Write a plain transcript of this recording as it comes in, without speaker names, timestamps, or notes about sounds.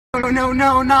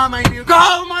no, not my new.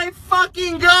 Oh my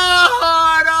fucking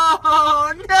god!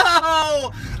 Oh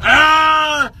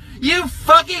no! You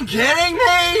fucking kidding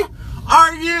me?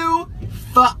 Are you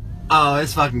Oh,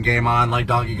 it's fucking game on like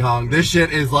Donkey Kong. This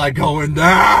shit is like going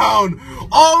down.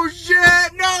 Oh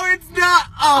shit! No, it's not.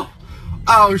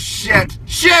 Oh shit!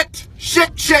 Shitty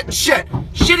shit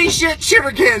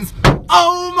shivers.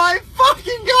 Oh my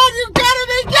fucking god! You gotta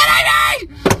be kidding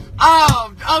me!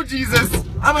 Oh Jesus!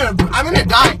 I'm gonna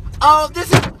die. Oh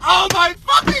my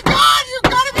fucking god! You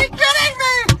gotta be kidding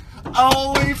me!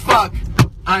 Holy fuck!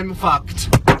 I'm fucked.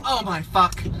 Oh my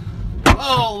fuck!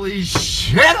 Holy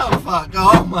shit! Oh fuck!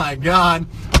 Oh my god!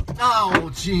 Oh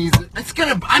Jesus!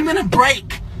 I'm gonna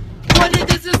break. But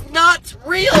this is not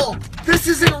real. This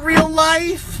isn't real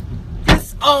life.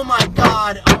 Oh my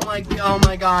god! Oh my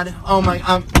god! Oh my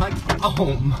god!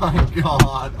 Oh my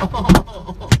god!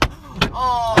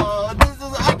 Oh, this is.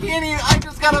 I can't even. I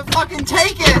just gotta fucking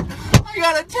take it. I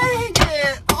gotta take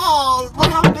it. Oh,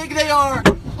 look how big they are.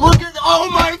 Look at. Oh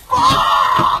my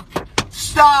fuck!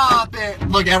 Stop it!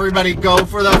 Look, everybody, go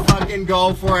for the fucking.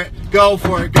 Go for it. Go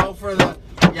for it. Go for the.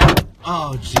 Yeah.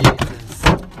 Oh Jesus.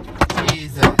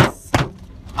 Jesus.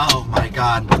 Oh my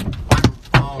god.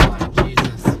 Oh my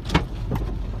Jesus.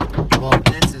 Well,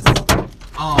 this is.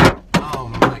 Oh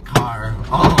my car.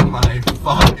 Oh my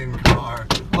fucking car.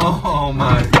 Oh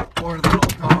my poor little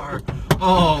car.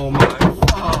 Oh my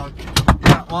fuck.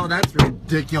 Yeah, well, that's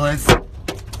ridiculous.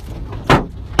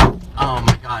 Oh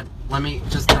my god. Let me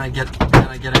just, can I get in?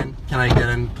 Can I get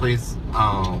in, please?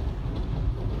 Oh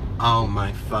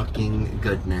my fucking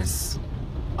goodness.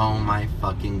 Oh my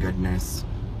fucking goodness.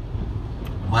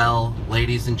 Well,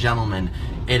 ladies and gentlemen,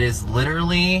 it is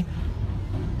literally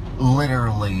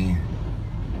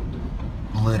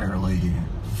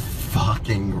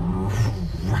fucking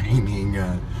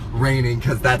raining,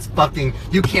 because that's fucking,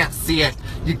 you can't see it.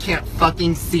 You can't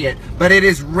fucking see it. But it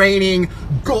is raining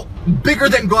bigger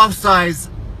than golf size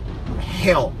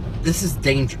hail. This is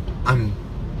danger.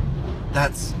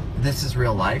 This is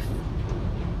real life.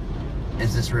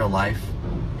 Is this real life?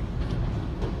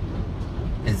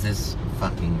 Is this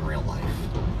fucking real life?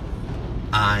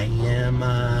 I am,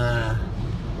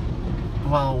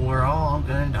 well, we're all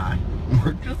gonna die.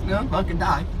 We're just gonna fucking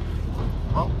die.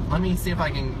 Well, let me see if I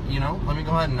can, let me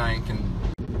go ahead and I can.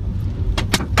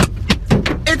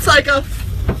 It's like a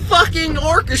fucking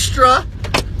orchestra.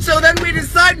 So then we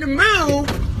decide to move.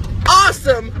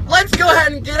 Awesome. Let's go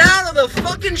ahead and get out of the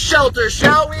fucking shelter,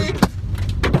 shall we?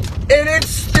 And it's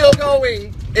still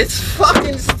going. It's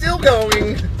fucking still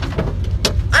going.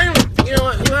 You know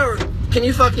what, whoever, can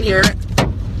you fucking hear it?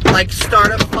 Like,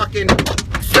 start a fucking,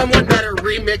 someone better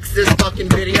remix this fucking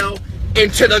video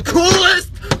into the coolest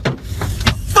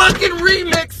fucking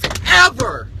remix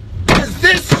ever. Cause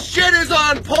this shit is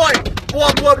on point.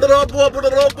 Are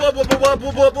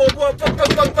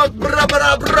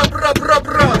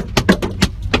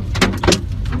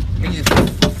you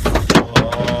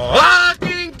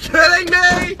fucking kidding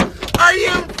me? Are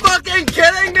you fucking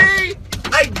kidding me?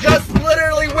 I just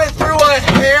literally went through a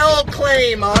hail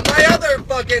claim on my other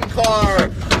fucking car.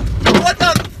 What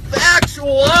the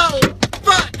actual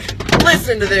fuck?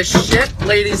 Listen to this shit,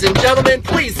 ladies and gentlemen.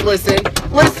 Please listen.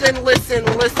 Listen to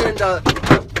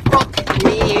fuck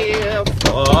me,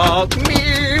 fuck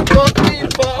me, fuck me,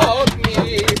 fuck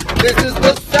me. This is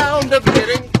the sound of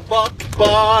getting fucked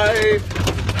by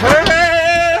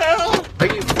hail. Are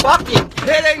you fucking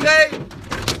kidding me?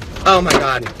 Oh my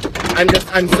god.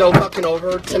 I'm so fucking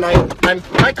over tonight.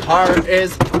 My car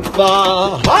is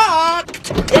fucked.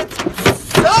 It's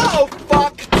so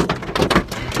fucked.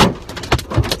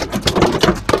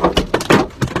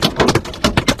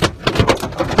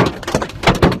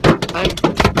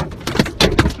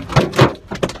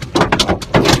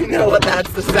 You know what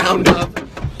that's the sound of?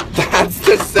 That's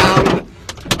the sound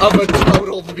of a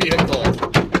totaled vehicle.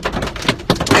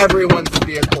 Everyone's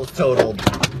vehicle's totaled.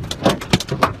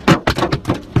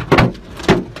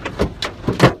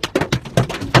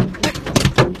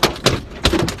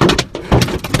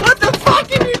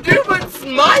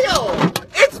 Smile!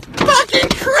 It's fucking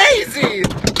crazy!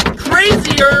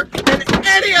 Crazier than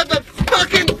any of the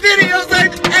fucking videos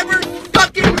I've ever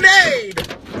fucking made!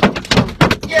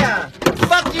 Yeah,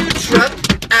 fuck you, truck,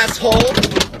 asshole.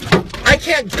 I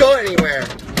can't go anywhere.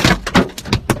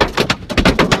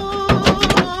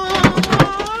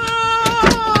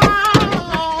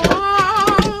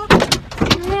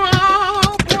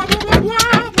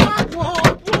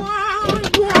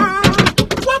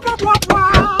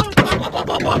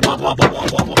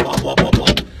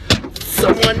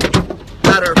 Someone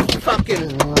better fucking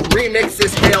remix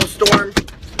this hailstorm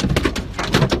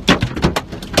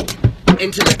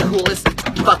into the coolest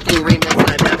fucking remix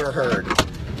I've ever heard.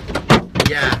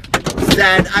 Yeah.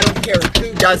 Zed, I don't care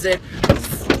who does it.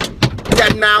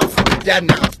 Dead Mouse.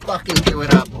 Fucking do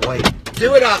it up, boy.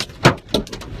 Do it up.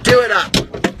 Do it up.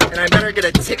 And I better get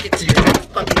a ticket to your next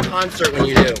fucking concert when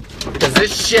you do. Because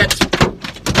this shit...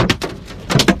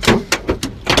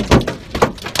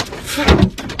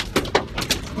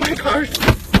 My car's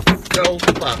so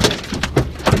fucked.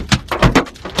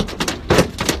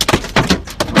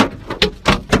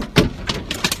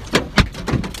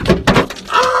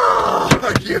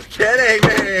 Are you kidding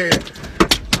me?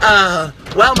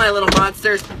 Well, my little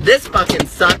monsters, this fucking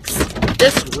sucks.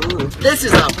 This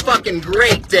is a fucking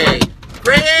great day.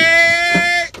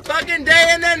 Great fucking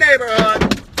day in the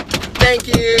neighborhood. Thank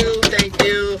you, thank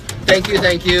you, thank you,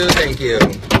 thank you, thank you,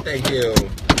 thank you.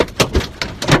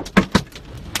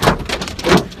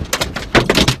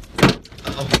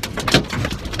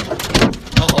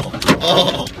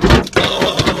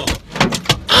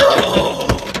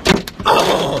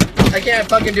 I can't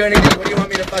fucking do anything. What do you want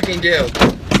me to fucking do?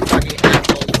 Fucking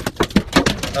asshole.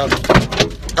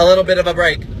 A little bit of a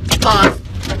break. Pause.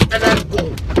 And then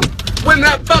boom. When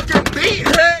that fucking beat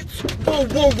hits.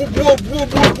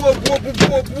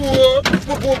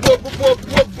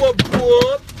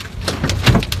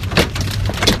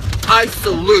 I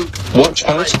salute. Watch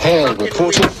out, hail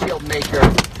reported. Windshield maker.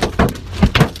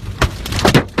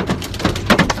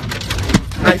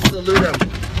 I salute him.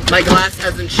 My glass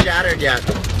hasn't shattered yet.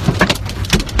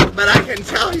 But I can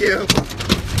tell you,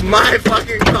 my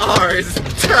fucking car is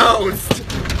toast.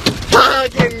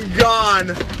 Fucking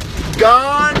gone.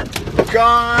 Gone.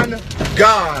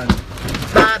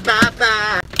 Bye, bye,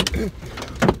 bye.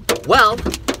 Well,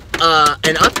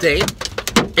 an update.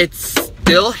 It's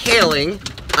still hailing.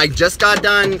 I just got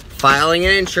done filing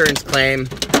an insurance claim.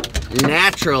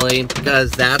 Naturally,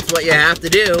 because that's what you have to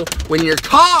do when your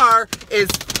car is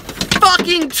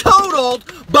fucking totaled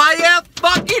by a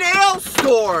fucking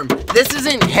hailstorm. This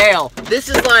isn't hail. This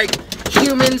is like,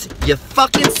 humans, you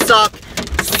fucking suck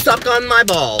on my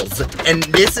balls. And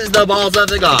this is the balls of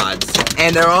the gods.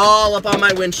 And they're all up on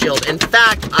my windshield. In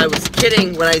fact, I was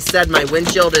kidding when I said my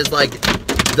windshield is like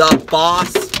the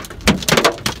boss.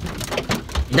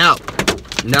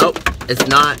 Nope, it's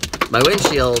not. My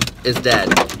windshield is dead.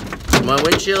 My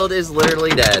windshield is literally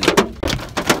dead.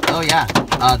 Oh yeah,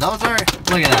 those are,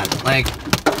 look at that. Like,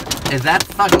 if that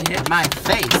fucking hit my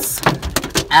face,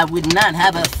 I would not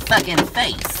have a fucking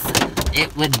face.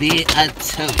 It would be a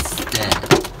toaster.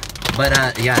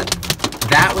 But yeah,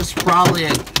 that was probably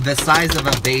the size of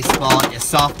a baseball, a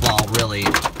softball really,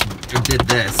 did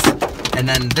this. And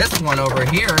then this one over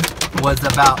here was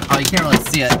about, oh, you can't really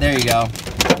see it, there you go.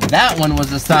 That one was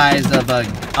the size of a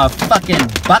fucking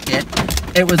bucket.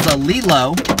 It was a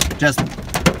Lilo, just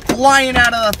flying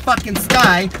out of the fucking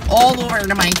sky, all over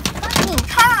into my fucking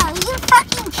car. Are you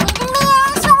fucking kidding me,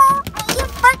 asshole? Are you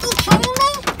fucking kidding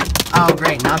me? Oh,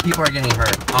 great, now people are getting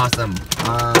hurt. Awesome.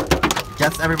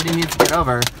 Guess everybody needs to get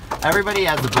over. Everybody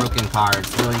has a broken car,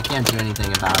 so you can't do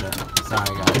anything about it.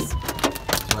 Sorry, guys.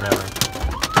 Whatever.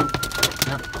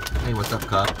 Yep. Hey, what's up,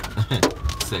 Cup?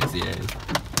 6 years.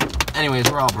 Anyways,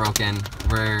 we're all broken.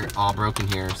 We're all broken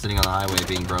here, sitting on the highway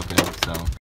being broken, so...